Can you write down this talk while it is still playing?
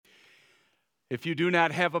If you do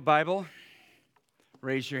not have a Bible,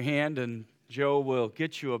 raise your hand and Joe will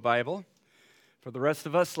get you a Bible. For the rest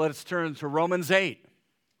of us, let us turn to Romans 8.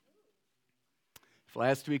 If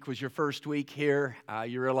last week was your first week here,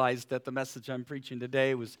 you realized that the message I'm preaching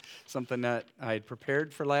today was something that I had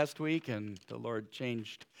prepared for last week, and the Lord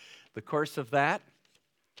changed the course of that.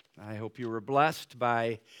 I hope you were blessed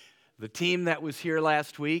by the team that was here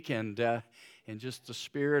last week and just the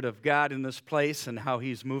Spirit of God in this place and how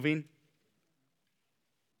He's moving.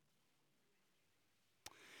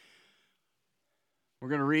 We're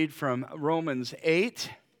going to read from Romans 8,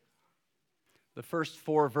 the first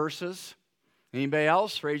 4 verses. Anybody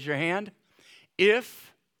else? Raise your hand.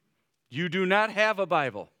 If you do not have a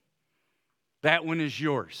Bible, that one is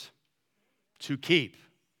yours to keep.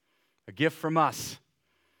 A gift from us.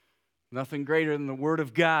 Nothing greater than the Word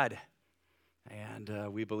of God.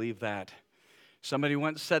 And we believe that. Somebody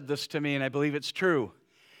once said this to me, and I believe it's true.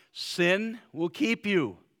 Sin will keep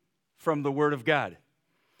you from the Word of God.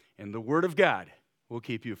 And the Word of God will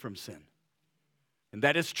keep you from sin. And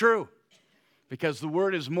that is true. Because the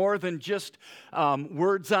Word is more than just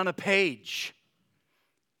words on a page.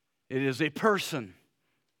 It is a person.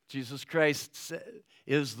 Jesus Christ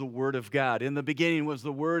is the Word of God. In the beginning was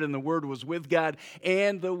the Word, and the Word was with God,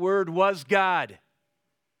 and the Word was God.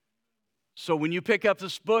 So when you pick up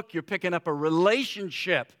this book, you're picking up a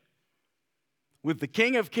relationship with the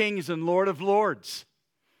King of Kings and Lord of Lords.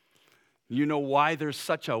 You know why there's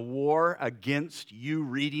such a war against you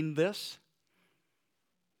reading this?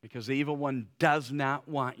 Because the evil one does not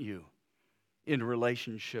want you in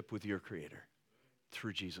relationship with your Creator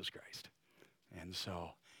through Jesus Christ. And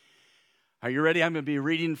so, are you ready? I'm going to be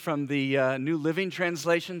reading from the New Living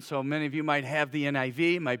Translation. So many of you might have the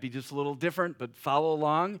NIV, might be just a little different, but follow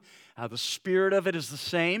along. The spirit of it is the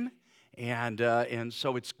same. And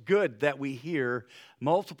so it's good that we hear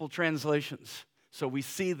multiple translations. So we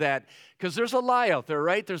see that, because there's a lie out there,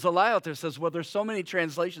 right? There's a lie out there that says, well, there's so many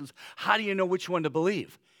translations. How do you know which one to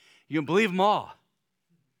believe? You can believe them all.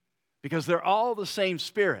 Because they're all the same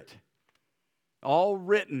Spirit. All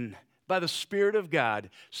written by the Spirit of God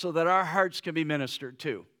so that our hearts can be ministered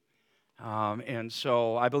to. And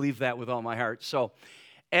so I believe that with all my heart. So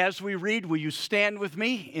as we read, will you stand with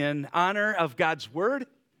me in honor of God's Word?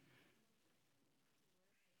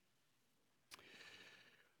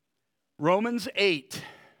 Romans 8,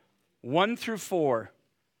 1 through 4.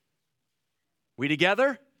 We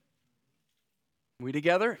together? We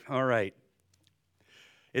together? All right.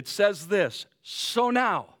 It says this, so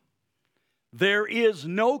now there is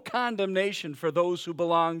no condemnation for those who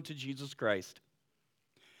belong to Jesus Christ.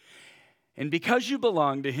 And because you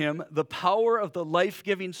belong to Him, the power of the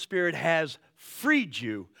life-giving Spirit has freed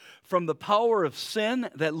you from the power of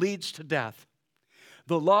sin that leads to death.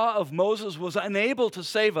 The law of Moses was unable to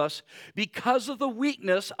save us because of the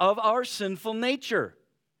weakness of our sinful nature.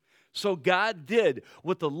 So God did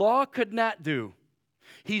what the law could not do.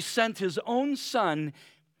 He sent His own Son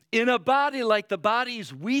in a body like the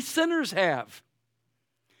bodies we sinners have.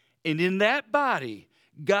 And in that body,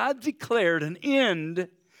 God declared an end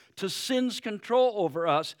to sin's control over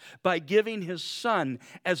us by giving His Son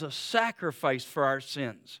as a sacrifice for our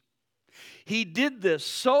sins. He did this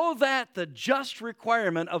so that the just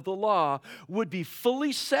requirement of the law would be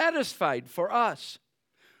fully satisfied for us,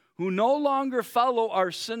 who no longer follow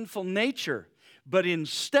our sinful nature, but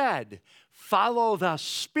instead follow the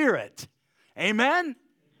Spirit. Amen?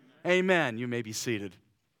 Amen. You may be seated.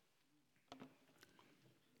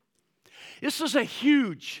 This is a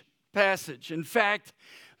huge passage. In fact,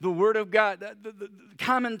 the Word of God, the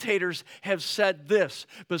commentators have said this.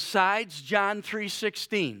 Besides John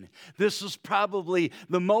 3:16, this is probably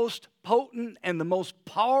the most potent and the most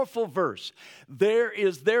powerful verse. There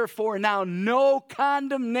is therefore now no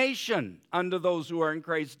condemnation unto those who are in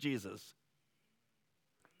Christ Jesus.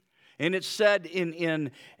 And it's said in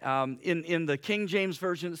the King James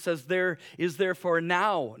Version, it says, there is therefore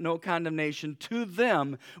now no condemnation to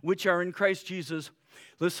them which are in Christ Jesus.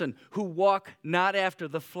 Listen, who walk not after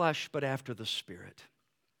the flesh, but after the Spirit.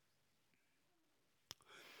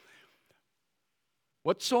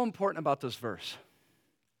 What's so important about this verse?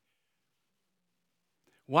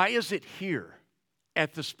 Why is it here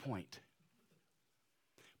at this point?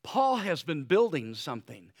 Paul has been building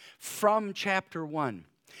something from chapter 1.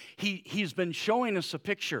 He's been showing us a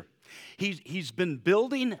picture. He's been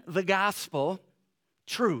building the gospel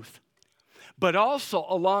truth, but also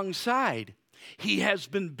alongside, he has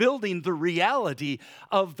been building the reality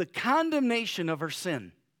of the condemnation of our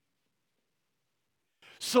sin.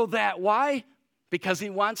 So that why? Because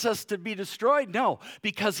he wants us to be destroyed? No,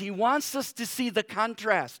 because he wants us to see the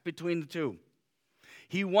contrast between the two.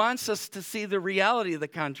 He wants us to see the reality of the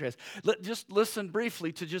contrast. Just listen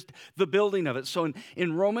briefly to just the building of it. So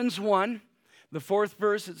in Romans 1, the 4th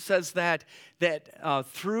verse, it says that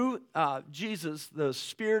through Jesus, the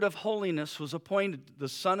Spirit of holiness was appointed the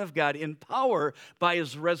Son of God in power by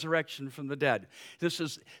his resurrection from the dead.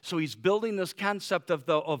 So he's building this concept of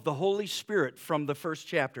the Holy Spirit from the first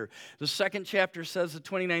chapter. The second chapter says, the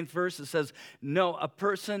 29th verse, it says, no, a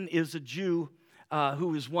person is a Jew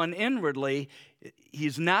who is one inwardly.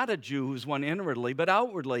 He's not a Jew who is one inwardly, but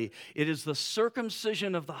outwardly. It is the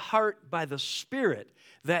circumcision of the heart by the Spirit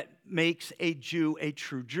that makes a Jew a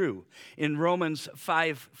true Jew. In Romans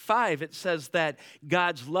 5:5, it says that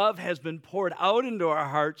God's love has been poured out into our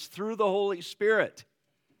hearts through the Holy Spirit.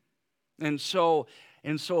 And so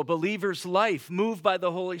a believer's life, moved by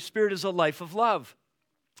the Holy Spirit, is a life of love.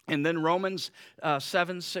 And then Romans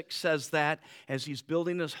 7:6 says that, as he's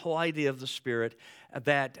building this whole idea of the Spirit,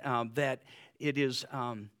 that it is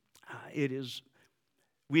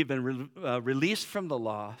we've been released from the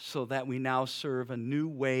law so that we now serve a new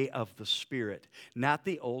way of the Spirit, not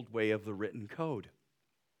the old way of the written code.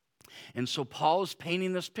 And so Paul is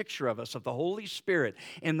painting this picture of us, of the Holy Spirit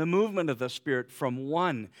and the movement of the Spirit from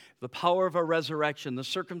one, the power of our resurrection, the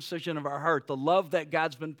circumcision of our heart, the love that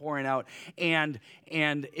God's been pouring out, and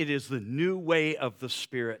it is the new way of the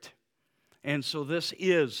Spirit. And so this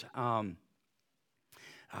is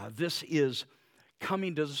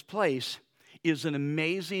coming to this place is an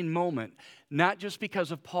amazing moment, not just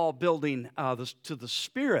because of Paul building to the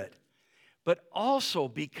Spirit, but also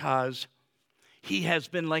because he has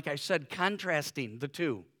been, like I said, contrasting the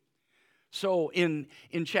two. So in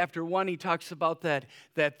chapter 1, he talks about that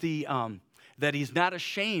he's not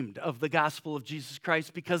ashamed of the gospel of Jesus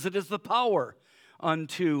Christ because it is the power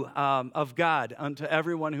of God unto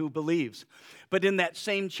everyone who believes. But in that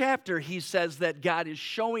same chapter, he says that God is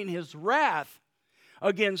showing his wrath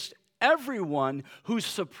against everyone who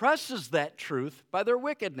suppresses that truth by their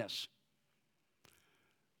wickedness.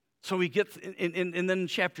 So we get, and then in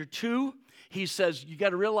chapter 2, he says, you got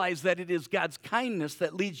to realize that it is God's kindness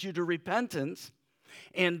that leads you to repentance.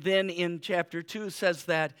 And then in chapter 2 says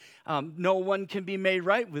that no one can be made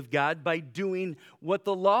right with God by doing what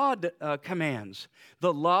the law commands.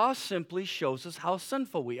 The law simply shows us how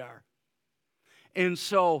sinful we are. And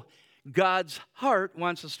so God's heart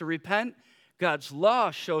wants us to repent. God's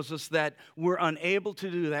law shows us that we're unable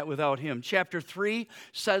to do that without him. Chapter 3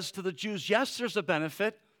 says to the Jews, yes, there's a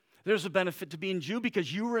benefit. There's a benefit to being Jew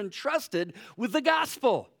because you were entrusted with the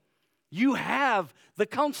gospel. You have the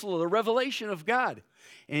counsel, the revelation of God.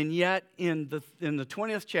 And yet in the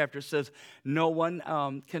 20th chapter it says no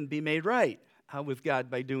one can be made right with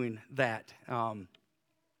God by doing that.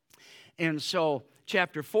 And so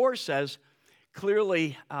chapter 4 says,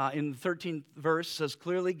 clearly, in the 13th verse, says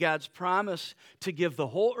clearly God's promise to give the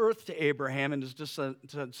whole earth to Abraham and his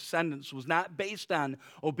descendants was not based on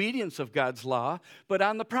obedience of God's law, but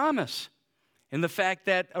on the promise and the fact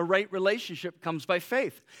that a right relationship comes by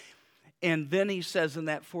faith. And then he says in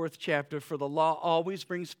that 4th chapter, for the law always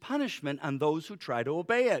brings punishment on those who try to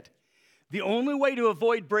obey it. The only way to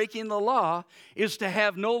avoid breaking the law is to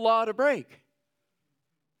have no law to break.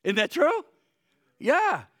 Isn't that true?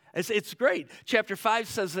 Yeah. It's great. Chapter 5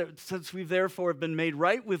 says that since we've therefore been made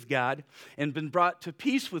right with God and been brought to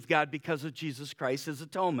peace with God because of Jesus Christ, his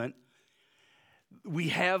atonement, we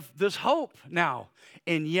have this hope now.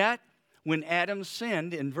 And yet, when Adam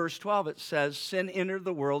sinned, in verse 12 it says, sin entered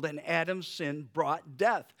the world and Adam's sin brought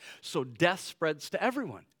death. So death spreads to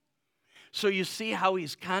everyone. So you see how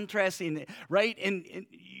he's contrasting it, right? And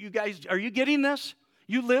you guys, are you getting this?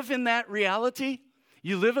 You live in that reality?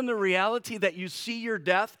 You live in the reality that you see your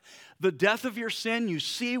death, the death of your sin. You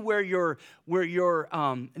see where your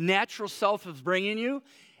natural self is bringing you.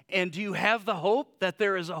 And do you have the hope that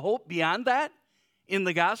there is a hope beyond that in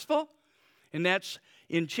the gospel? And that's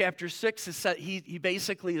in chapter 6. He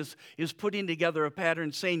basically is putting together a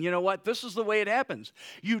pattern saying, you know what? This is the way it happens.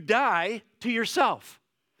 You die to yourself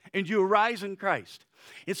and you arise in Christ.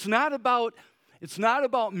 It's not about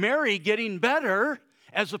Mary getting better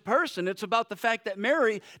as a person. It's about the fact that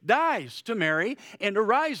Mary dies to Mary and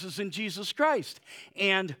arises in Jesus Christ.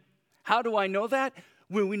 And how do I know that?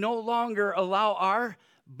 When we no longer allow our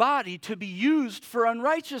body to be used for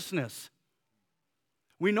unrighteousness.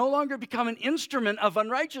 We no longer become an instrument of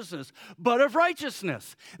unrighteousness, but of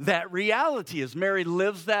righteousness. That reality is Mary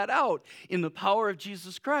lives that out in the power of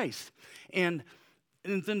Jesus Christ. And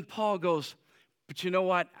then Paul goes, but you know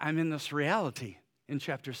what? I'm in this reality in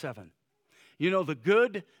chapter 7. You know, the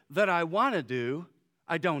good that I want to do,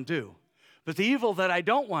 I don't do. But the evil that I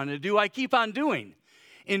don't want to do, I keep on doing.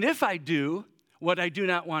 And if I do what I do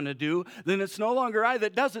not want to do, then it's no longer I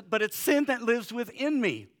that does it, but it's sin that lives within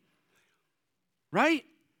me. Right?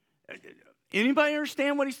 Anybody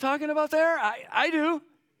understand what he's talking about there? I do.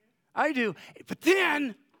 I do. But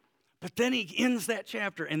then he ends that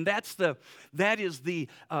chapter, and that is the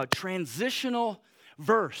transitional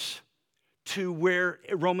verse to where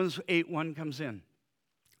Romans 8:1 comes in.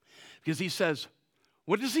 Because he says,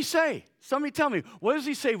 what does he say? Somebody tell me, what does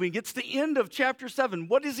he say when he gets to the end of chapter 7?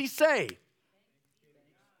 What does he say?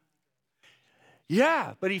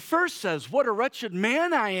 Yeah, but he first says, what a wretched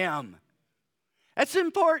man I am. That's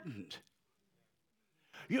important.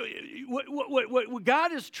 What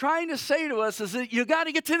God is trying to say to us is that you got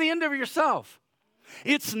to get to the end of yourself.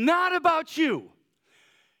 It's not about you.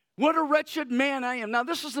 What a wretched man I am. Now,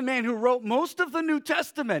 this is the man who wrote most of the New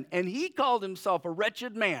Testament, and he called himself a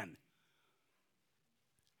wretched man.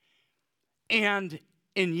 And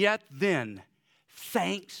yet then,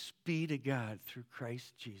 thanks be to God through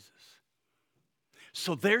Christ Jesus.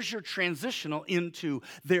 So there's your transitional into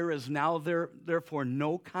there is now therefore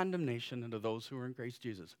no condemnation unto those who are in Christ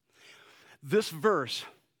Jesus. This verse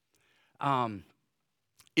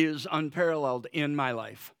is unparalleled in my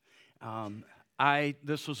life.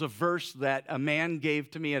 This was a verse that a man gave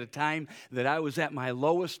to me at a time that I was at my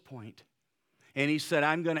lowest point. And he said,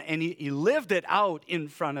 and he lived it out in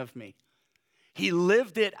front of me. He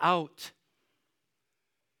lived it out.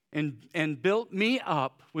 And built me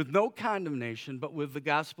up with no condemnation, but with the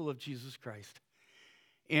gospel of Jesus Christ.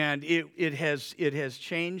 And it has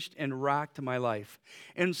changed and rocked my life.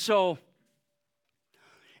 And so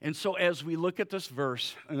as we look at this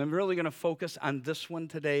verse, and I'm really going to focus on this one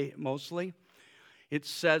today mostly, it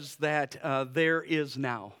says that there is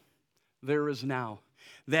now.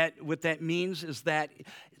 That what that means is that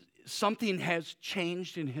something has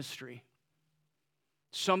changed in history.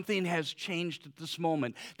 Something has changed at this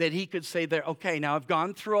moment that he could say there, okay, now I've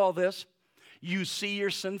gone through all this. You see your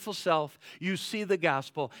sinful self. You see the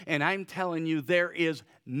gospel. And I'm telling you, there is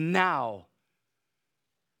now,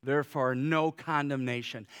 therefore, no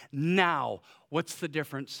condemnation. Now, what's the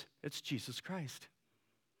difference? It's Jesus Christ.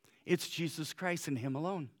 It's Jesus Christ and him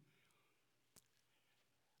alone.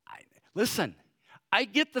 Listen, I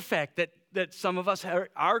get the fact that some of us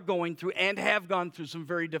are going through and have gone through some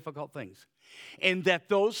very difficult things. And that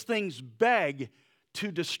those things beg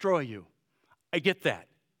to destroy you. I get that.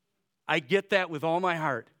 I get that with all my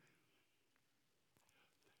heart.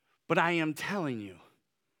 But I am telling you,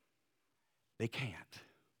 they can't.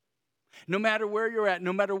 No matter where you're at,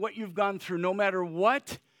 no matter what you've gone through, no matter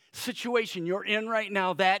what situation you're in right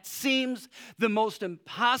now, that seems the most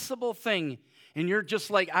impossible thing. And you're just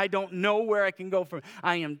like, I don't know where I can go from.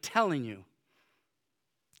 I am telling you,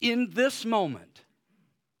 in this moment,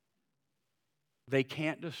 they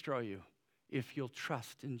can't destroy you if you'll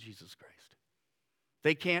trust in Jesus Christ.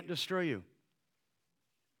 They can't destroy you.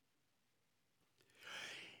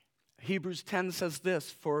 Hebrews 10 says this,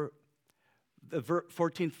 for the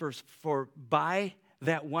 14th verse, for by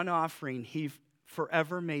that one offering he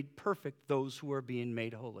forever made perfect those who are being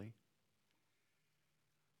made holy.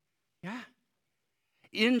 Yeah.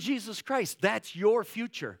 In Jesus Christ, that's your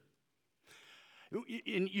future.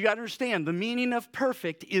 You got to understand, the meaning of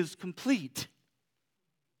perfect is complete.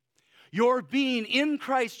 You're being in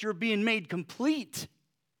Christ, you're being made complete.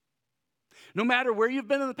 No matter where you've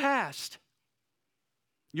been in the past,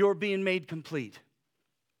 you're being made complete.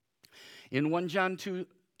 In 1 John 2,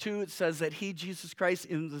 it says that he, Jesus Christ,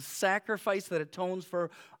 is the sacrifice that atones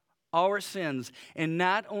for our sins, and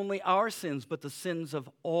not only our sins, but the sins of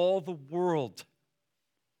all the world.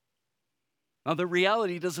 Now, the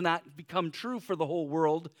reality does not become true for the whole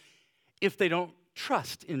world if they don't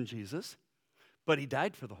trust in Jesus, but he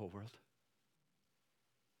died for the whole world.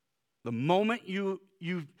 The moment you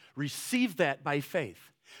receive that by faith,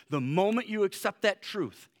 the moment you accept that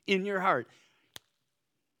truth in your heart,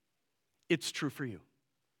 it's true for you.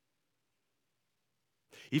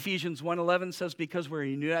 Ephesians 1:11 says, because we're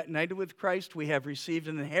united with Christ, we have received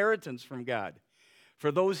an inheritance from God.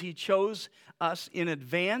 For those he chose us in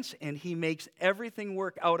advance, and he makes everything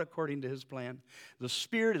work out according to his plan. The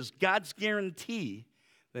Spirit is God's guarantee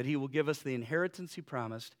that he will give us the inheritance he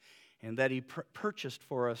promised, and that he purchased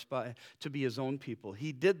for us to be his own people.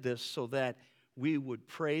 He did this so that we would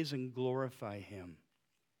praise and glorify him.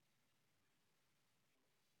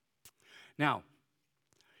 Now,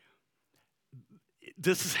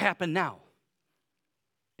 this has happened now.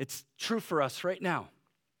 It's true for us right now.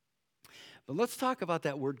 But let's talk about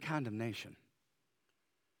that word condemnation.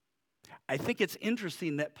 I think it's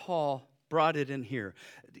interesting that Paul brought it in here.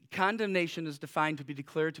 Condemnation is defined to be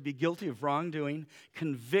declared to be guilty of wrongdoing,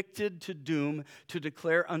 convicted to doom, to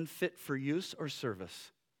declare unfit for use or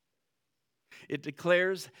service. It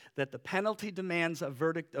declares that the penalty demands a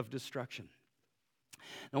verdict of destruction.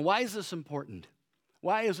 Now, why is this important?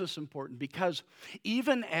 Why is this important? Because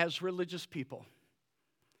even as religious people,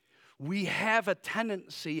 we have a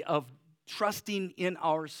tendency of trusting in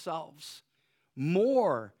ourselves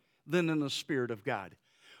more than in the Spirit of God.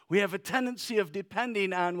 We have a tendency of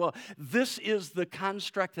depending on, well, this is the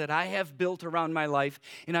construct that I have built around my life,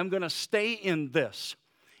 and I'm going to stay in this.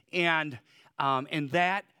 And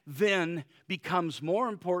that then becomes more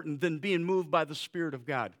important than being moved by the Spirit of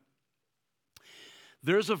God.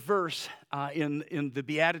 There's a verse in the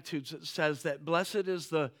Beatitudes that says that blessed is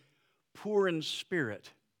the poor in spirit,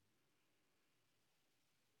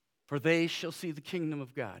 for they shall see the kingdom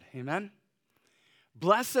of God. Amen?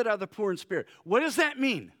 Blessed are the poor in spirit. What does that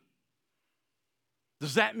mean?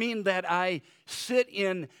 Does that mean that I sit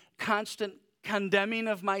in constant condemning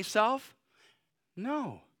of myself?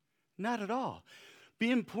 No, not at all.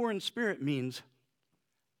 Being poor in spirit means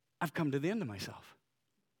I've come to the end of myself.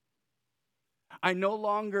 I no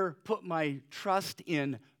longer put my trust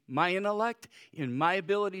in my intellect, in my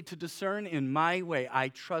ability to discern, in my way. I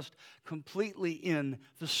trust completely in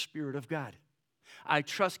the Spirit of God. I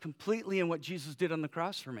trust completely in what Jesus did on the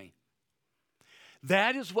cross for me.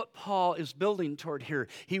 That is what Paul is building toward here.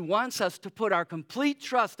 He wants us to put our complete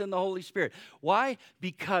trust in the Holy Spirit. Why?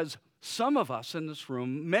 Because some of us in this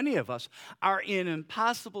room, many of us, are in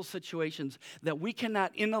impossible situations that we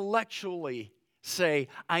cannot intellectually say,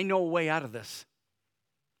 I know a way out of this.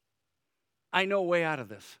 I know a way out of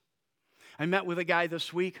this. I met with a guy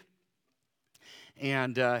this week,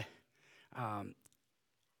 and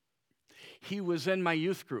he was in my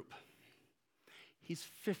youth group. He's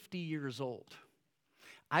 50 years old.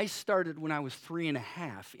 I started when I was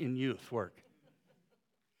 3.5 in youth work.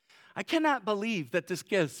 I cannot believe that this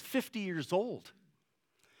guy is 50 years old.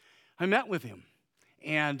 I met with him,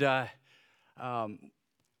 and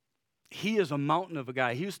he is a mountain of a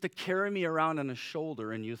guy. He used to carry me around on his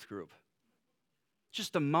shoulder in youth group.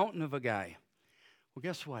 Just a mountain of a guy. Well,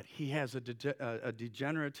 guess what? He has a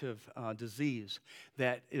degenerative disease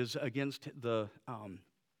that is against the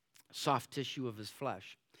soft tissue of his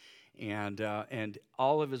flesh. And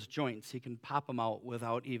all of his joints, he can pop them out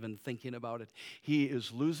without even thinking about it. He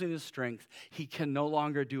is losing his strength. He can no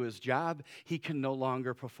longer do his job. He can no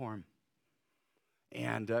longer perform.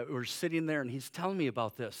 And we're sitting there, and he's telling me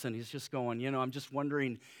about this, and he's just going, I'm just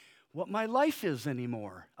wondering what my life is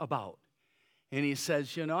anymore about. And he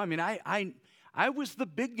says, I was the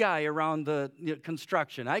big guy around the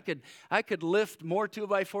construction. I could lift more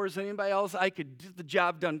 2x4s than anybody else. I could get the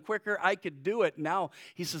job done quicker. I could do it. Now,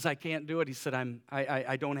 he says, I can't do it. He said,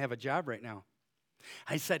 I don't have a job right now.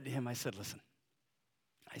 I said to him, listen.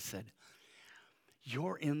 I said,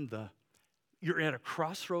 you're at a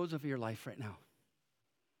crossroads of your life right now.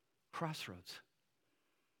 Crossroads.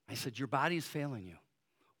 I said, your body's failing you.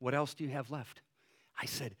 What else do you have left? I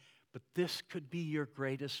said, but this could be your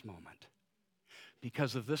greatest moment.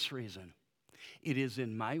 Because of this reason, it is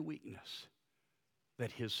in my weakness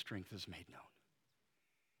that his strength is made known.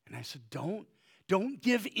 And I said, don't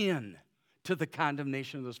give in to the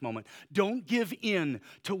condemnation of this moment. Don't give in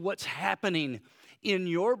to what's happening in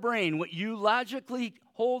your brain, what you logically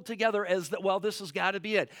hold together as that, well, this has got to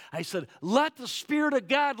be it. I said, let the Spirit of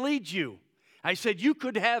God lead you. I said, you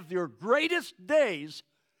could have your greatest days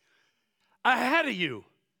ahead of you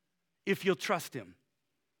if you'll trust him.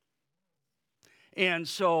 And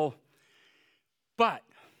so, but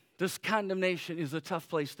this condemnation is a tough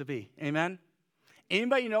place to be. Amen?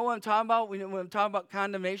 Anybody know what I'm talking about? When I'm talking about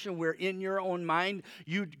condemnation, where in your own mind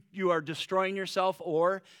you are destroying yourself,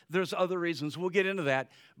 or there's other reasons. We'll get into that.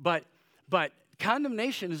 But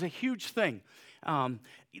condemnation is a huge thing.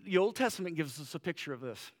 The Old Testament gives us a picture of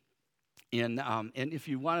this. And if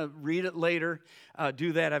you want to read it later,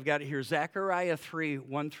 do that. I've got it here. Zechariah 3,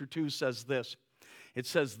 1-2 says this. It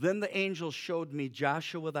says, then the angel showed me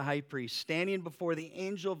Joshua the high priest standing before the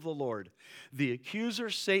angel of the Lord. The accuser,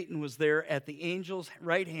 Satan, was there at the angel's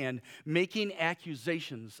right hand making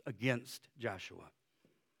accusations against Joshua.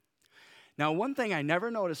 Now, one thing I never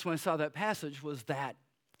noticed when I saw that passage was that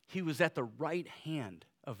he was at the right hand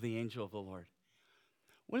of the angel of the Lord.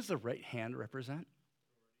 What does the right hand represent?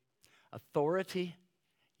 Authority.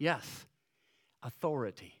 Yes,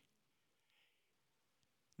 authority.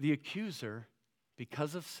 The accuser,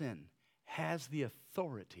 because of sin, has the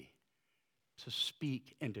authority to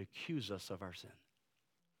speak and to accuse us of our sin.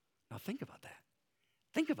 Now think about that.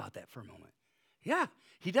 Think about that for a moment. Yeah,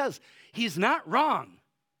 he does. He's not wrong.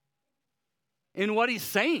 in what he's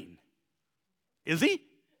saying. Is he?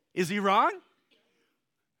 Is he wrong?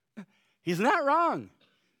 He's not wrong.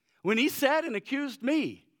 When he said and accused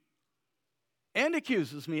me, and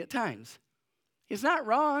accuses me at times, he's not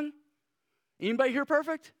wrong. Anybody here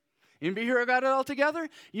perfect? Anybody here got it all together?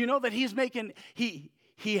 You know that he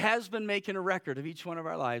has been making a record of each one of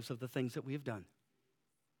our lives of the things that we've done.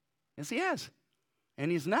 Yes, he has.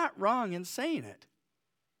 And he's not wrong in saying it.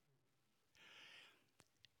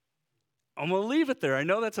 I'm going to leave it there. I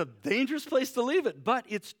know that's a dangerous place to leave it, but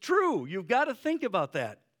it's true. You've got to think about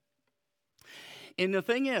that. And the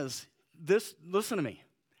thing is, listen to me.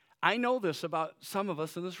 I know this about some of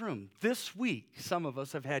us in this room. This week, some of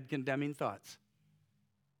us have had condemning thoughts.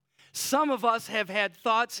 Some of us have had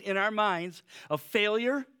thoughts in our minds of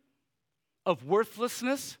failure, of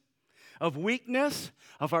worthlessness, of weakness,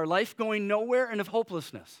 of our life going nowhere, and of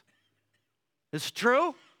hopelessness. It's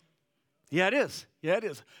true? Yeah, it is. Yeah, it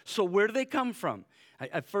is. So where do they come from?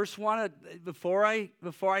 I first want to, before I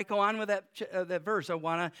go on with that verse, I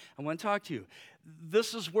want to talk to you.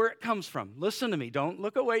 This is where it comes from. Listen to me. Don't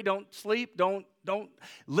look away. Don't sleep. Don't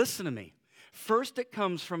listen to me. First, it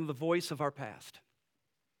comes from the voice of our past.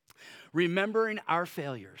 Remembering our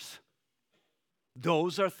failures.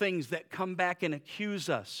 Those are things that come back and accuse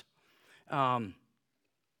us.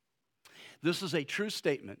 This is a true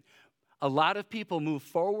statement. A lot of people move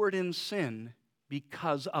forward in sin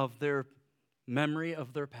because of their memory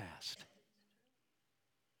of their past.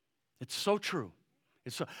 It's so true.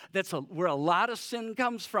 Where a lot of sin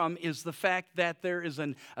comes from is the fact that there is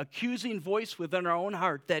an accusing voice within our own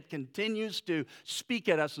heart that continues to speak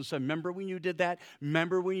at us and say, remember when you did that?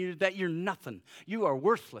 Remember when you did that? You're nothing. You are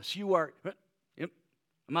worthless. You are,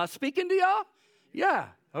 am I speaking to y'all? Yeah.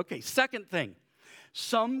 Okay, second thing.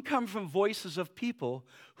 Some come from voices of people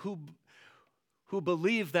who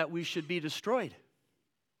believe that we should be destroyed.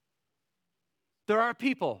 There are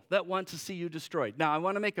people that want to see you destroyed. Now, I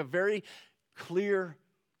want to make a very clear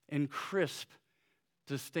and crisp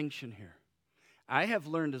distinction here. I have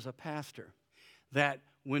learned as a pastor that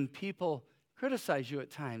when people criticize you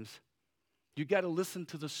at times, you got to listen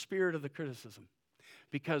to the spirit of the criticism,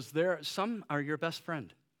 because some are your best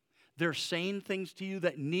friend. They're saying things to you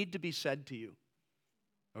that need to be said to you.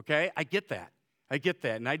 Okay? I get that,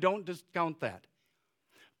 and I don't discount that.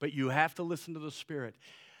 But you have to listen to the Spirit.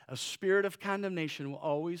 A spirit of condemnation will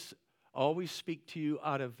always speak to you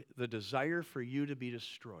out of the desire for you to be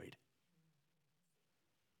destroyed.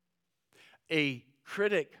 A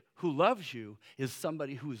critic who loves you is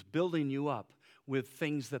somebody who is building you up with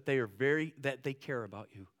things that they care about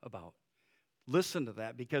you about. Listen to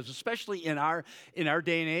that, because especially in our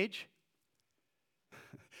day and age,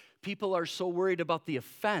 people are so worried about the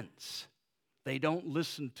offense, they don't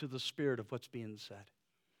listen to the spirit of what's being said.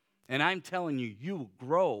 And I'm telling you, you will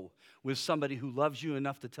grow with somebody who loves you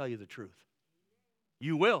enough to tell you the truth.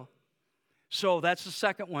 You will. So that's the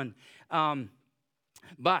second one.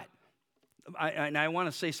 But I want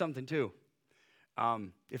to say something too.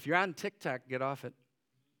 If you're on TikTok, get off it.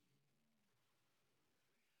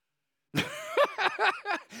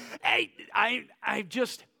 Hey, I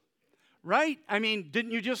just... Right? I mean,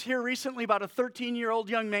 didn't you just hear recently about a 13-year-old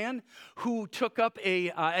young man who took up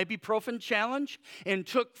a ibuprofen challenge and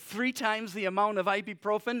took 3 times the amount of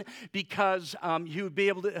ibuprofen because he would be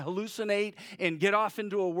able to hallucinate and get off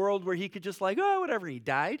into a world where he could just whatever. He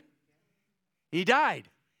died. He died.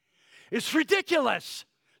 It's ridiculous.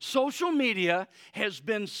 Social media has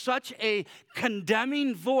been such a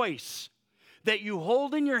condemning voice that you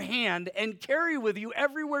hold in your hand and carry with you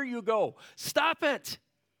everywhere you go. Stop it.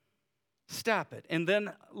 Stop it. And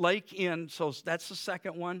then so that's the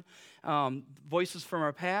second one. Voices from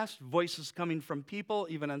our past, voices coming from people,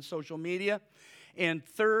 even on social media. And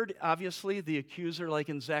third, obviously, the accuser, like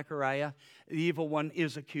in Zechariah, the evil one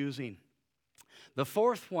is accusing. The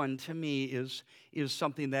fourth one, to me, is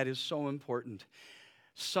something that is so important.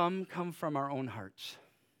 Some come from our own hearts.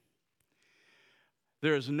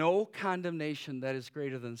 There is no condemnation that is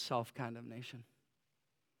greater than self-condemnation.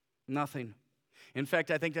 Nothing. In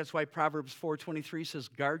fact, I think that's why Proverbs 4:23 says,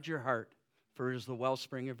 guard your heart, for it is the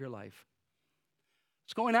wellspring of your life.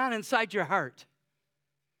 What's going on inside your heart?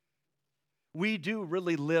 We do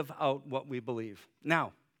really live out what we believe.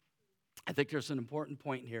 Now, I think there's an important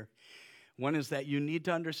point here. One is that you need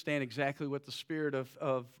to understand exactly what the Spirit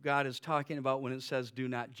of God is talking about when it says, do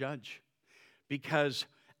not judge. Because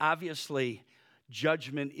obviously,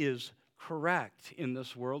 judgment is correct in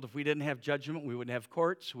this world. If we didn't have judgment, we wouldn't have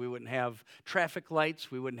courts, we wouldn't have traffic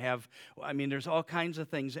lights, we wouldn't have, there's all kinds of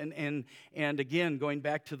things. And again, going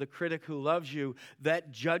back to the critic who loves you,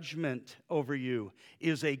 that judgment over you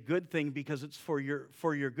is a good thing because it's for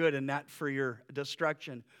your good and not for your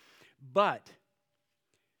destruction. But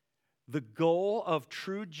the goal of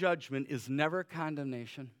true judgment is never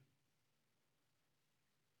condemnation.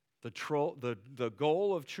 The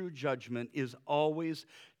goal of true judgment is always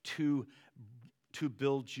to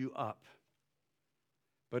build you up.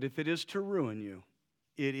 But if it is to ruin you,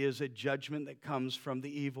 it is a judgment that comes from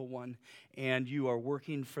the evil one, and you are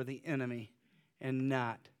working for the enemy and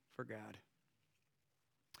not for God.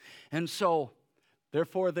 And so,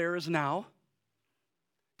 therefore, there is now.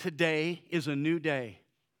 Today is a new day.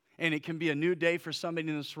 And it can be a new day for somebody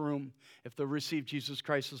in this room if they'll receive Jesus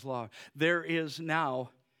Christ as Lord. There is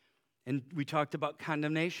now. And we talked about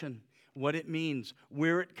condemnation, what it means,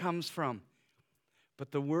 where it comes from.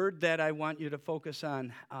 But the word that I want you to focus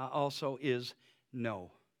on also is no.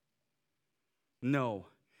 No.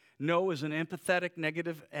 No is an empathetic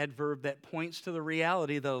negative adverb that points to the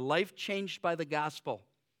reality that a life changed by the gospel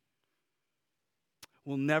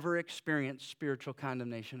will never experience spiritual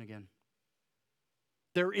condemnation again.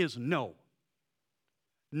 There is no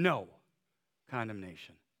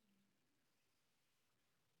condemnation.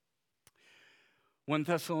 1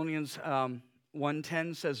 Thessalonians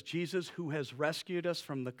 1:10 says, Jesus who has rescued us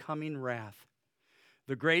from the coming wrath.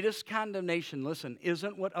 The greatest condemnation, listen,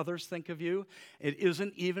 isn't what others think of you. It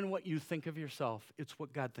isn't even what you think of yourself. It's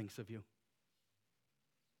what God thinks of you.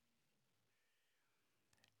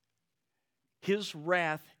 His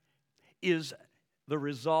wrath is the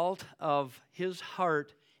result of his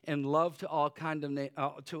heart and love to all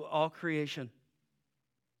creation.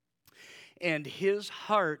 And his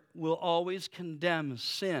heart will always condemn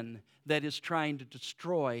sin that is trying to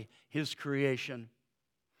destroy his creation.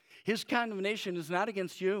 His condemnation is not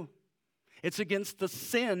against you. It's against the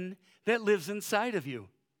sin that lives inside of you.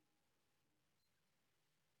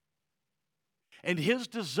 And his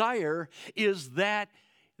desire is that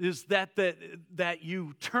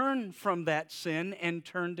you turn from that sin and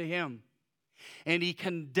turn to him. And he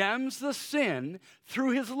condemns the sin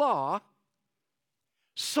through his law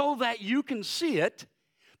so that you can see it,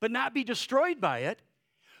 but not be destroyed by it,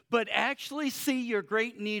 but actually see your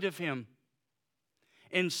great need of him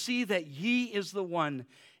and see that he is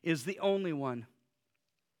the only one.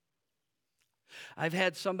 I've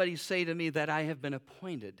had somebody say to me that I have been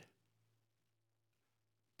appointed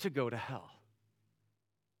to go to hell.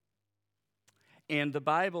 And the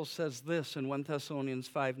Bible says this in 1 Thessalonians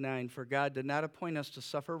 5:9, for God did not appoint us to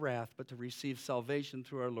suffer wrath, but to receive salvation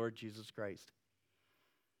through our Lord Jesus Christ.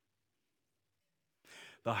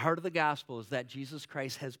 The heart of the gospel is that Jesus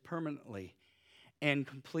Christ has permanently and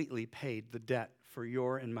completely paid the debt for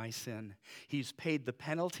your and my sin. He's paid the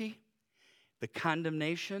penalty, the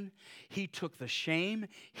condemnation. He took the shame.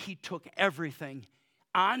 He took everything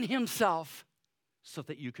on himself so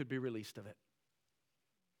that you could be released of it.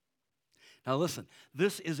 Now listen,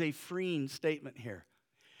 this is a freeing statement here.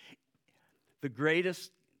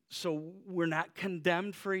 So we're not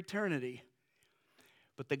condemned for eternity.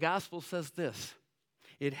 But the gospel says this.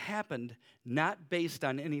 It happened not based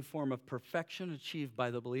on any form of perfection achieved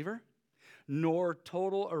by the believer, nor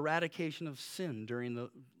total eradication of sin during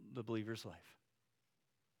the believer's life.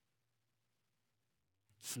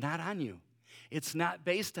 It's not on you. It's not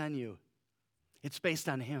based on you. It's based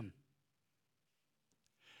on him.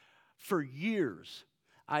 For years,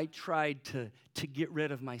 I tried to get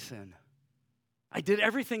rid of my sin. I did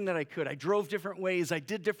everything that I could. I drove different ways. I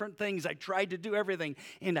did different things. I tried to do everything.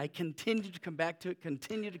 And I continued to come back to it,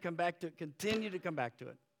 continued to come back to it, continued to come back to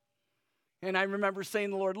it. And I remember saying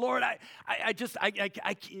to the Lord, Lord,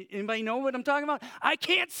 anybody know what I'm talking about? I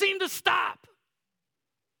can't seem to stop.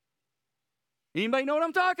 Anybody know what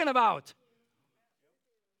I'm talking about?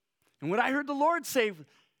 And what I heard the Lord say,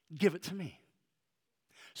 give it to me.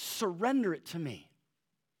 Surrender it to me.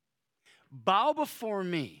 Bow before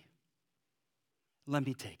me. Let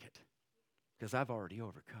me take it, because I've already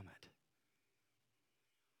overcome it.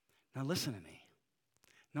 Now listen to me.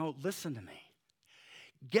 No, listen to me.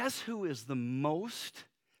 Guess who is the most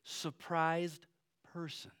surprised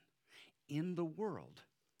person in the world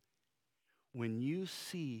when you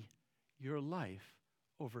see your life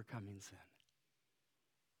overcoming sin?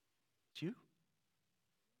 It's you.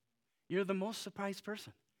 You're the most surprised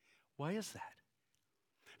person. Why is that?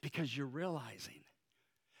 Because you're realizing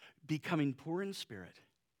becoming poor in spirit,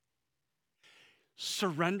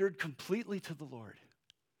 surrendered completely to the Lord.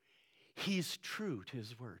 He's true to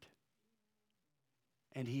his word.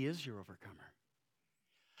 And he is your overcomer.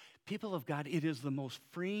 People of God, it is the most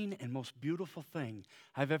freeing and most beautiful thing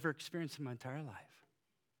I've ever experienced in my entire life.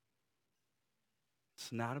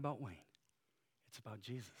 It's not about Wayne. It's about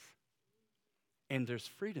Jesus. And there's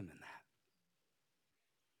freedom in that.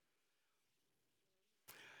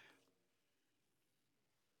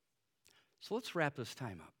 So let's wrap this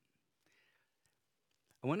time up.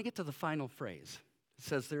 I want to get to the final phrase. It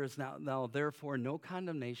says, there is now therefore no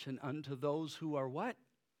condemnation unto those who are what?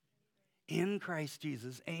 In Christ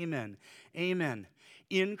Jesus. Amen. Amen.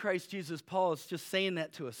 In Christ Jesus. Paul is just saying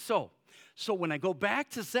that to us. So when I go back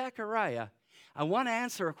to Zechariah, I want to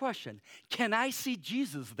answer a question. Can I see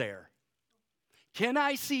Jesus there? Can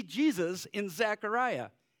I see Jesus in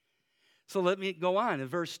Zechariah? So let me go on. In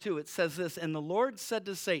verse 2, it says this, and the Lord said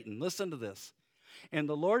to Satan, listen to this. And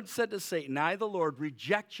the Lord said to Satan, I, the Lord,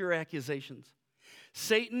 reject your accusations.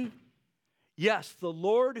 Satan, yes, the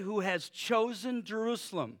Lord who has chosen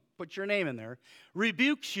Jerusalem, put your name in there,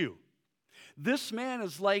 rebukes you. This man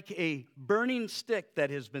is like a burning stick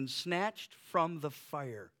that has been snatched from the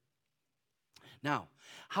fire. Now,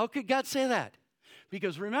 how could God say that?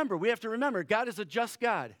 Because remember, we have to remember, God is a just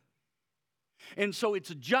God. And so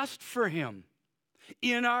it's just for him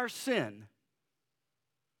in our sin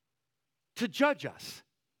to judge us.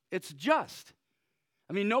 It's just.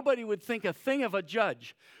 I mean, nobody would think a thing of a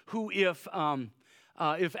judge who, if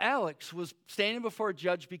Alex was standing before a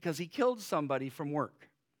judge because he killed somebody from work,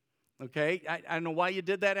 okay? I don't know why you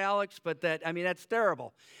did that, Alex, but that's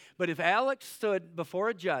terrible. But if Alex stood before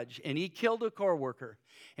a judge and he killed a coworker,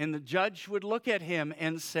 and the judge would look at him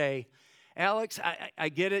and say, Alex, I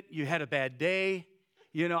get it. You had a bad day.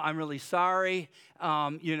 I'm really sorry.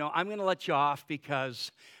 I'm going to let you off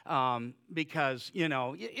because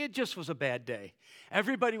it just was a bad day.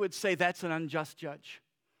 Everybody would say that's an unjust judge.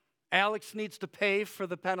 Alex needs to pay for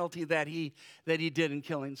the penalty that he did in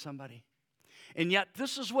killing somebody. And yet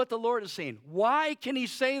this is what the Lord is saying. Why can he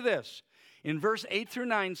say this? In verse 8 through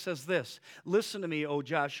 9 says this, listen to me, O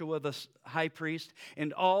Joshua, the high priest,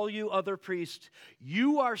 and all you other priests.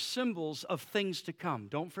 You are symbols of things to come.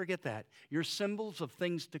 Don't forget that. You're symbols of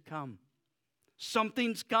things to come.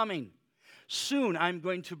 Something's coming. Soon I'm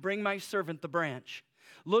going to bring my servant the branch.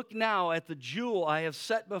 Look now at the jewel I have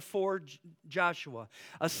set before Joshua,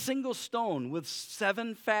 a single stone with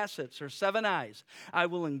 7 facets or 7 eyes. I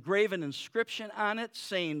will engrave an inscription on it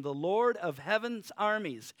saying, the Lord of heaven's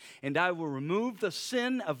armies, and I will remove the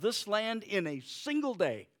sin of this land in a single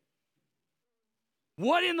day.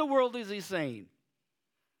 What in the world is he saying?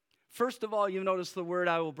 First of all, you notice the word,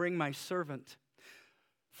 I will bring my servant.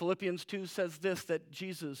 Philippians 2 says this, that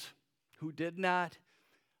Jesus, who did not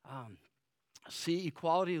see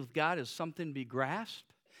equality with God as something to be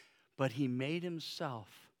grasped, but he made himself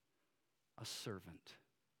a servant.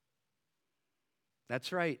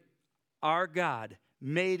 That's right. Our God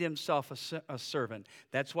made himself a servant.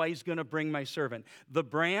 That's why he's going to bring my servant. The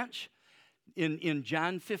branch, in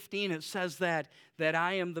John 15, it says that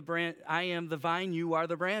I am the vine, you are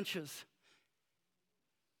the branches.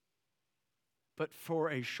 But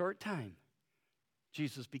for a short time,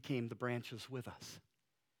 Jesus became the branches with us.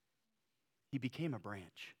 He became a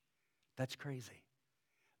branch. That's crazy.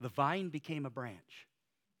 The vine became a branch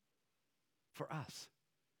for us.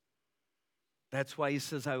 That's why he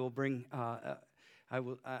says, I will bring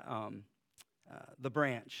the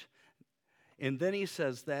branch. And then he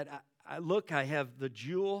says that, look, I have the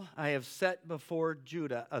jewel I have set before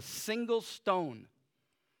Judah, a single stone.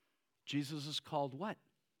 Jesus is called what?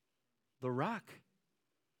 The rock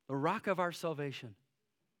of our salvation.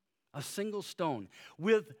 A single stone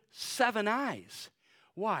with 7 eyes.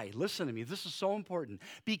 Why? Listen to me. This is so important.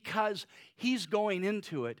 Because he's going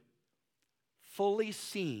into it fully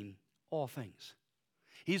seeing all things.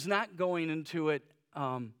 He's not going into it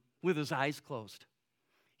with his eyes closed.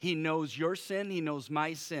 He knows your sin. He knows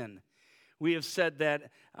my sin. We have said that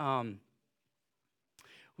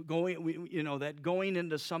going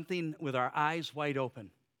into something with our eyes wide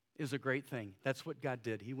open is a great thing. That's what God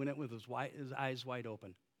did. He went in with his eyes wide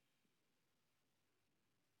open.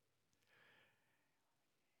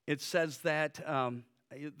 It says that,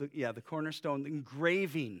 the cornerstone,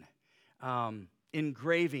 engraving.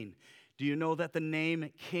 Do you know that the name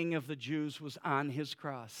King of the Jews was on his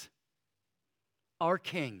cross? Our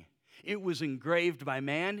King. It was engraved by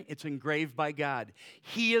man. It's engraved by God.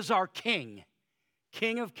 He is our King.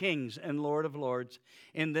 King of kings and Lord of lords.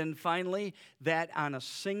 And then finally, that on a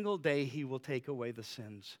single day he will take away the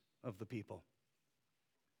sins of the people.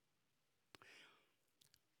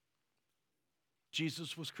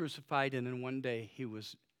 Jesus was crucified, and in one day he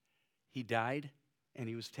died, and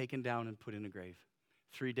he was taken down and put in a grave.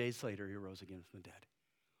 3 days later, he rose again from the dead.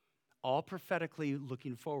 all prophetically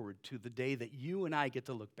looking forward to the day that you and I get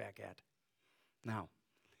to look back at. Now,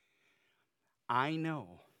 I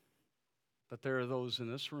know that there are those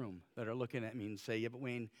in this room that are looking at me and say, yeah, but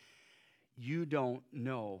Wayne, you don't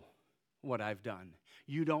know what I've done.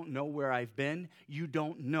 You don't know where I've been. You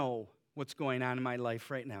don't know what's going on in my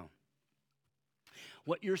life right now.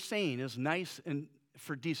 What you're saying is nice and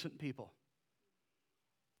for decent people,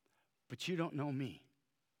 but you don't know me.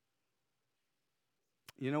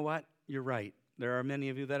 You know what? You're right. There are many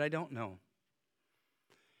of you that I don't know.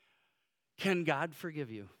 Can God forgive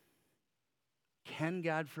you? Can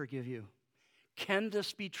God forgive you? Can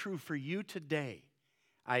this be true for you today?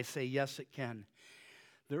 I say, yes, it can.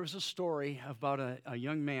 There was a story about a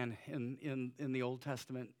young man in the Old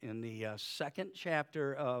Testament, in the second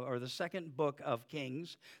chapter, or the second book of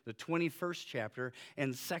Kings, the 21st chapter,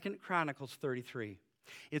 and 2 Chronicles 33.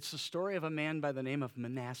 It's the story of a man by the name of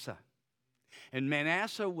Manasseh. And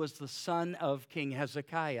Manasseh was the son of King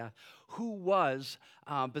Hezekiah, who was,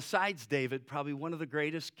 besides David, probably one of the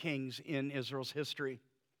greatest kings in Israel's history.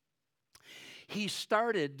 He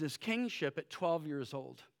started this kingship at 12 years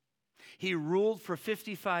old. He ruled for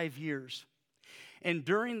 55 years. And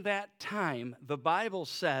during that time, the Bible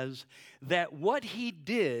says that what he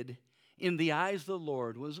did in the eyes of the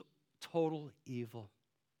Lord was total evil.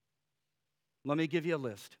 Let me give you a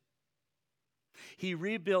list. He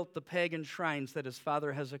rebuilt the pagan shrines that his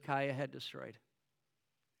father Hezekiah had destroyed.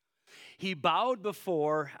 He bowed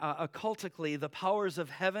before, occultically, the powers of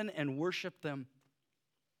heaven and worshiped them.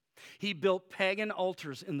 He built pagan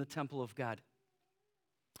altars in the temple of God.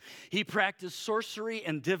 He practiced sorcery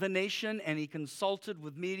and divination, and he consulted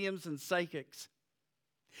with mediums and psychics.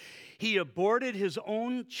 He aborted his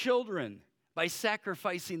own children by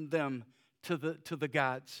sacrificing them to the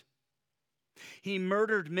gods. He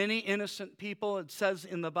murdered many innocent people. It says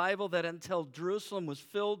in the Bible that until Jerusalem was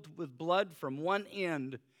filled with blood from one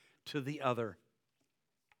end to the other.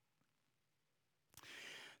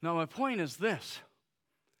 Now, my point is this.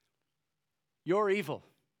 Your evil,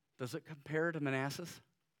 does it compare to Manasseh's?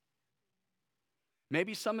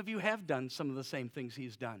 Maybe some of you have done some of the same things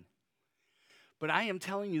he's done. But I am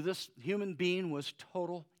telling you, this human being was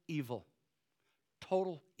total evil.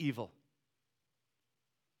 Total evil.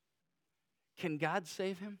 Can God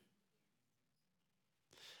save him?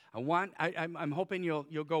 I'm hoping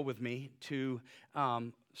you'll go with me to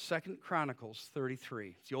 2 Chronicles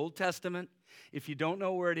 33. It's the Old Testament. If you don't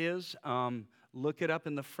know where it is, look it up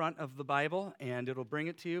in the front of the Bible, and it'll bring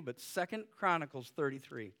it to you. But 2 Chronicles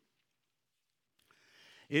 33.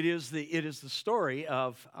 It is the story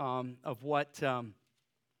of what of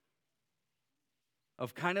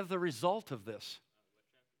kind of the result of this.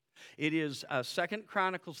 It is 2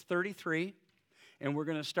 Chronicles 33, and we're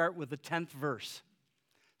going to start with the 10th verse.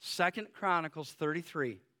 2 Chronicles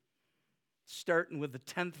 33, starting with the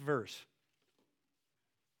 10th verse.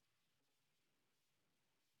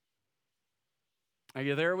 Are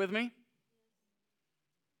you there with me?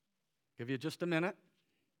 Give you just a minute.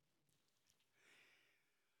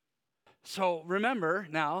 So remember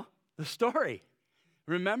now the story.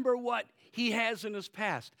 Remember what he has in his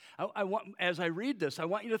past. As I read this, I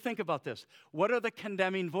want you to think about this. What are the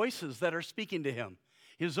condemning voices that are speaking to him?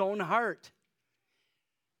 His own heart.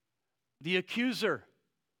 The accuser.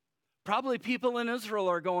 Probably people in Israel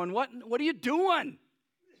are going, What are you doing?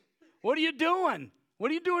 What are you doing? What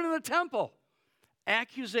are you doing in the temple?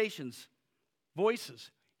 Accusations,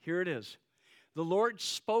 voices. Here it is. The Lord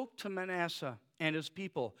spoke to Manasseh and his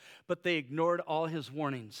people, but they ignored all his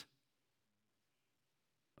warnings.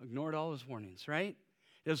 Ignored all his warnings, right?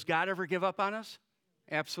 Does God ever give up on us?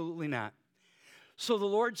 Absolutely not. So the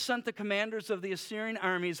Lord sent the commanders of the Assyrian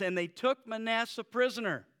armies, and they took Manasseh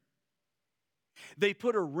prisoner. They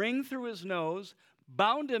put a ring through his nose,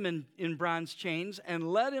 bound him in bronze chains,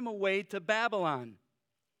 and led him away to Babylon.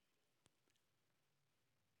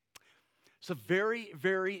 It's a very,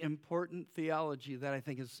 very important theology that I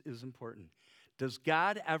think is important. Does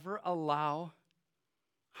God ever allow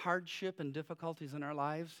hardship and difficulties in our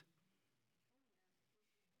lives?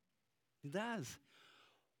 He does.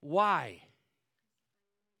 Why?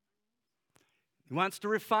 He wants to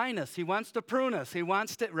refine us. He wants to prune us. He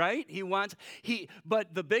wants to, right?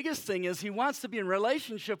 But the biggest thing is he wants to be in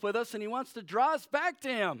relationship with us, and he wants to draw us back to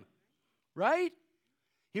him, right?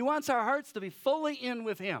 He wants our hearts to be fully in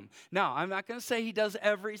with him. Now, I'm not going to say he does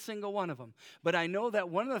every single one of them, but I know that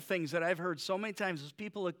one of the things that I've heard so many times is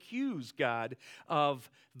people accuse God of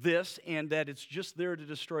this and that it's just there to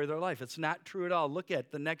destroy their life. It's not true at all. Look at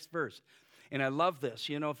the next verse. And I love this.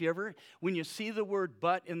 You know, when you see the word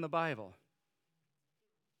but in the Bible,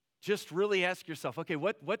 just really ask yourself, okay,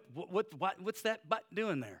 what's that but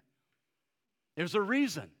doing there? There's a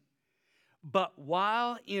reason. But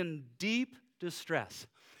while in deep distress,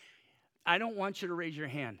 I don't want you to raise your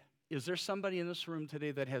hand. Is there somebody in this room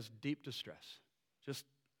today that has deep distress? Just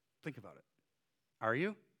think about it. Are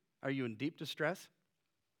you? Are you in deep distress?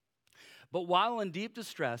 But while in deep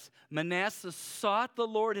distress, Manasseh sought the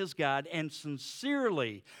Lord his God and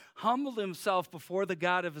sincerely humbled himself before the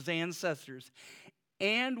God of his ancestors.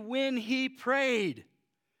 And when he prayed,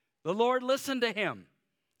 the Lord listened to him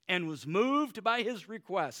and was moved by his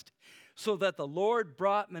request, so that the Lord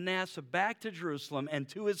brought Manasseh back to Jerusalem and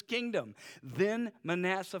to his kingdom. Then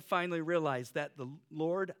Manasseh finally realized that the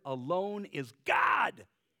Lord alone is God.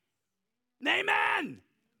 Amen.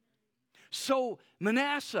 So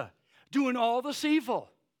Manasseh, doing all this evil,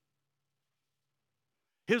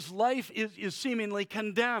 his life is seemingly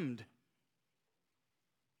condemned.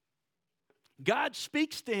 God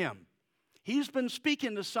speaks to him. He's been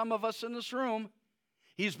speaking to some of us in this room.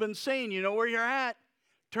 He's been saying, you know where you're at.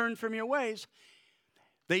 Turn from your ways.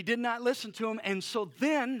 They did not listen to him, and so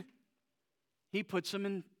then he puts him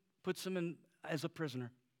in as a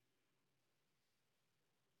prisoner.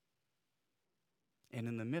 And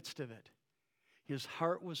in the midst of it, his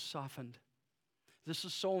heart was softened. This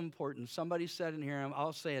is so important. Somebody said in here,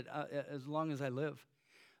 I'll say it as long as I live,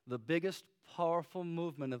 the biggest powerful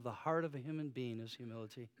movement of the heart of a human being is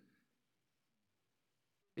humility.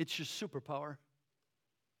 It's your superpower.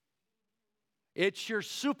 It's your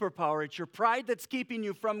superpower. It's your pride that's keeping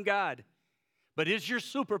you from God. But it's your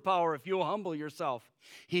superpower if you'll humble yourself.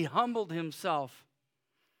 He humbled himself.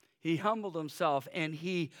 He humbled himself and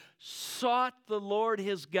he sought the Lord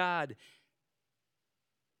his God.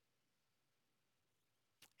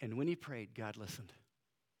 And when he prayed, God listened.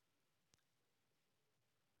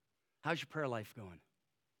 How's your prayer life going?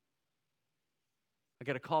 I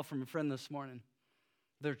got a call from a friend this morning.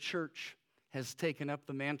 Their church has taken up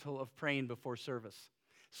the mantle of praying before service,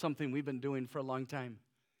 something we've been doing for a long time.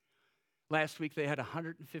 Last week, they had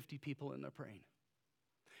 150 people in there praying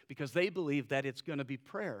because they believe that it's going to be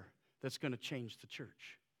prayer that's going to change the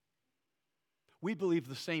church. We believe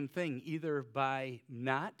the same thing, either by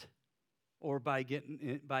not or by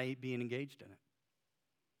being engaged in it.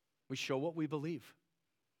 We show what we believe.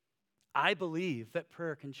 I believe that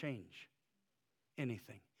prayer can change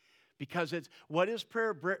anything. Because what is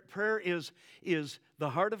prayer? Prayer is the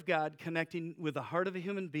heart of God connecting with the heart of a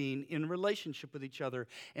human being in relationship with each other.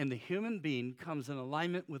 And the human being comes in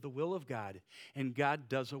alignment with the will of God. And God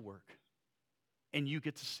does a work. And you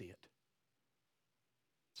get to see it.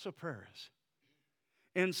 So prayer is.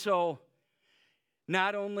 And so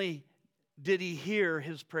not only did he hear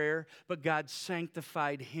his prayer, but God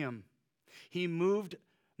sanctified him. He moved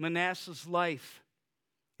Manasseh's life.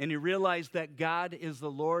 And he realized that God is the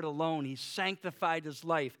Lord alone. He sanctified his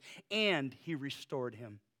life, and he restored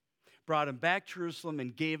him. Brought him back to Jerusalem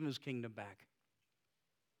and gave him his kingdom back.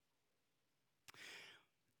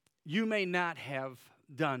 You may not have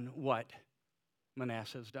done what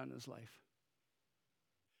Manasseh has done in his life.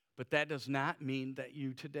 But that does not mean that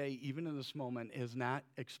you today, even in this moment, is not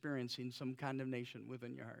experiencing some condemnation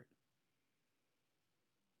within your heart.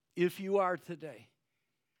 If you are today,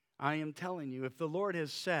 I am telling you, if the Lord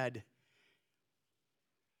has said,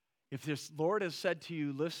 if this Lord has said to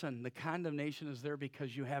you, listen, the condemnation is there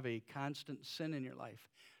because you have a constant sin in your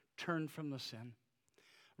life, turn from the sin.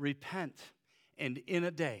 Repent, and in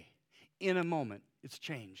a day, in a moment, it's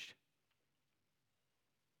changed.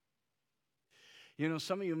 You know,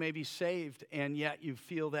 some of you may be saved, and yet you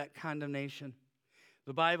feel that condemnation.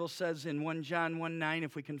 The Bible says in 1 John 1:9,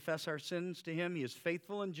 if we confess our sins to him, he is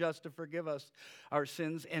faithful and just to forgive us our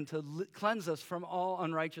sins and to cleanse us from all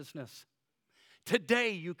unrighteousness. Today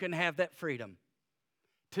you can have that freedom.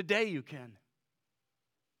 Today you can.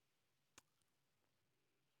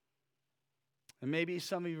 And maybe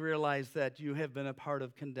some of you realize that you have been a part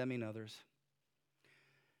of condemning others.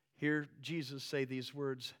 Hear Jesus say these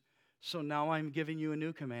words, so now I'm giving you a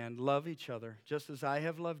new command, love each other. Just as I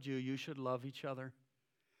have loved you, you should love each other.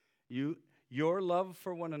 Your love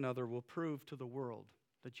for one another will prove to the world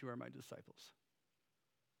that you are my disciples.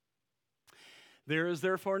 There is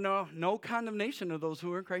therefore no condemnation of those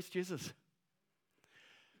who are in Christ Jesus.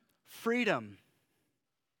 Freedom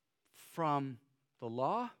from the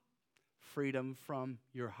law, freedom from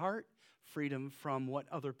your heart, freedom from what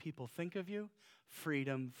other people think of you,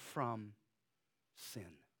 freedom from sin.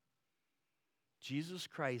 Jesus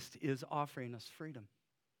Christ is offering us freedom.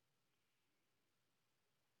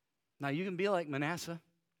 Now, you can be like Manasseh.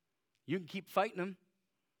 You can keep fighting him.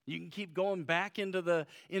 You can keep going back into the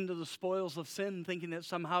spoils of sin, thinking that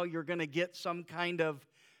somehow you're going to get some kind of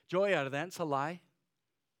joy out of that. It's a lie.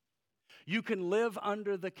 You can live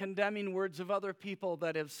under the condemning words of other people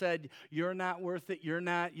that have said, you're not worth it, you're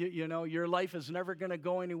not, you know, your life is never going to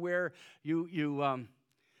go anywhere, you're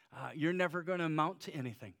never going to amount to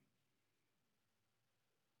anything.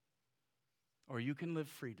 Or you can live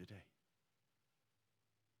free today.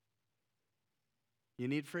 You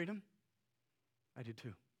need freedom? I do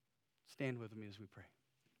too. Stand with me as we pray.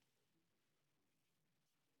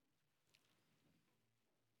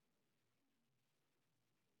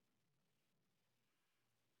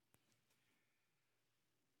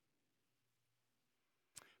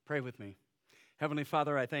 Pray with me. Heavenly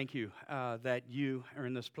Father, I thank you that you are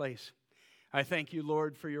in this place. I thank you,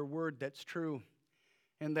 Lord, for your word that's true.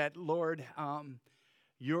 And that, Lord,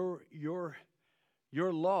 your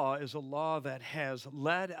law is a law that has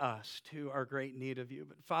led us to our great need of you.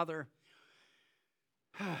 But Father,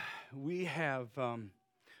 we have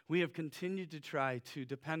continued to try to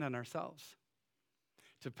depend on ourselves,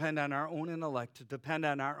 to depend on our own intellect, to depend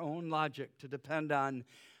on our own logic, to depend on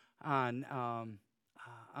our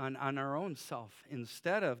own self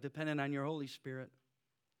instead of depending on your Holy Spirit.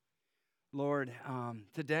 Lord,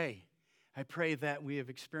 today I pray that we have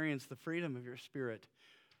experienced the freedom of your Spirit,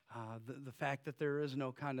 the fact that there is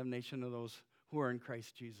no condemnation of those who are in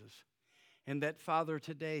Christ Jesus. And that, Father,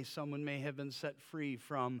 today someone may have been set free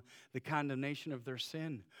from the condemnation of their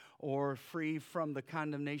sin, or free from the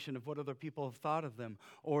condemnation of what other people have thought of them,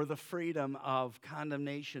 or the freedom of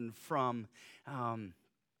condemnation from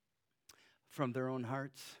their own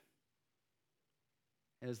hearts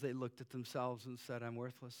as they looked at themselves and said, I'm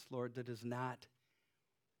worthless. Lord, it is not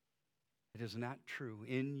true.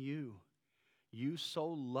 In you so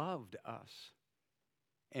loved us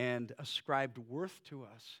and ascribed worth to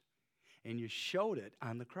us, and you showed it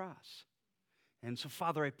on the cross. And so,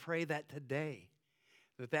 Father, I pray that today,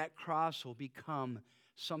 that cross will become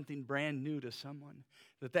something brand new to someone,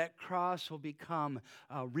 that cross will become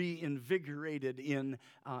reinvigorated in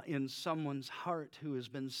someone's heart who has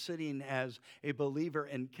been sitting as a believer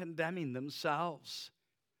and condemning themselves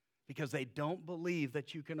because they don't believe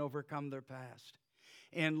that you can overcome their past.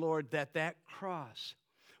 And Lord, that cross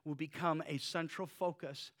will become a central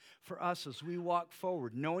focus for us as we walk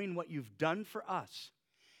forward, knowing what you've done for us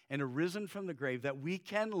and arisen from the grave, that we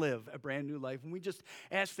can live a brand new life. And we just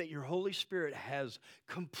ask that your Holy Spirit has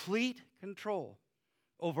complete control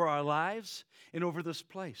over our lives and over this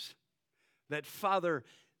place. That, Father,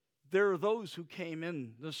 there are those who came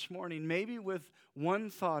in this morning maybe with one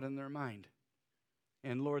thought in their mind,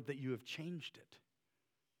 and Lord, that you have changed it,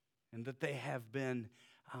 and that they have been,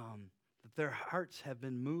 that their hearts have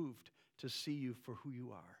been moved to see you for who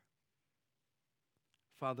you are.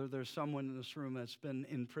 Father, there's someone in this room that's been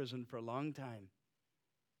in prison for a long time,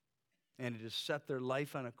 and it has set their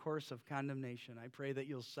life on a course of condemnation. I pray that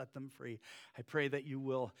you'll set them free. I pray that you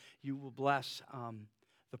will bless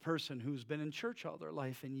the person who's been in church all their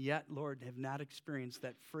life and yet, Lord, have not experienced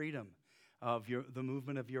that freedom of the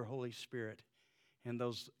movement of your Holy Spirit. And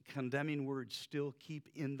those condemning words still keep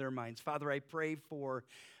in their minds. Father, I pray for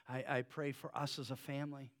us as a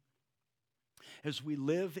family, as we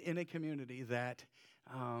live in a community that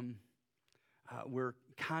where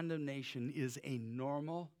condemnation is a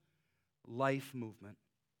normal life movement.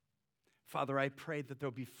 Father, I pray that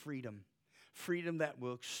there'll be freedom that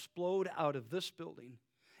will explode out of this building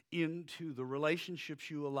into the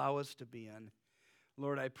relationships you allow us to be in.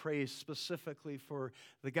 Lord, I pray specifically for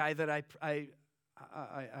the guy that I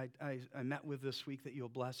met with this week, that you'll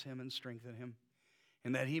bless him and strengthen him,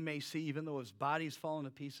 and that he may see, even though his body's fallen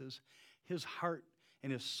to pieces, his heart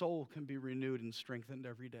and his soul can be renewed and strengthened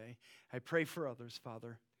every day. I pray for others,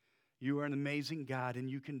 Father. You are an amazing God, and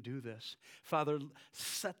you can do this. Father,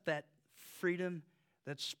 set that freedom,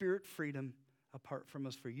 that spirit freedom apart from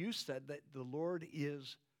us. For you said that the Lord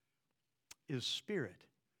is spirit,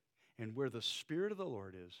 and where the Spirit of the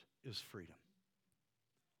Lord is freedom.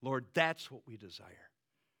 Lord, that's what we desire.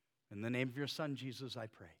 In the name of your Son, Jesus, I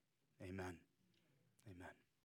pray. Amen. Amen.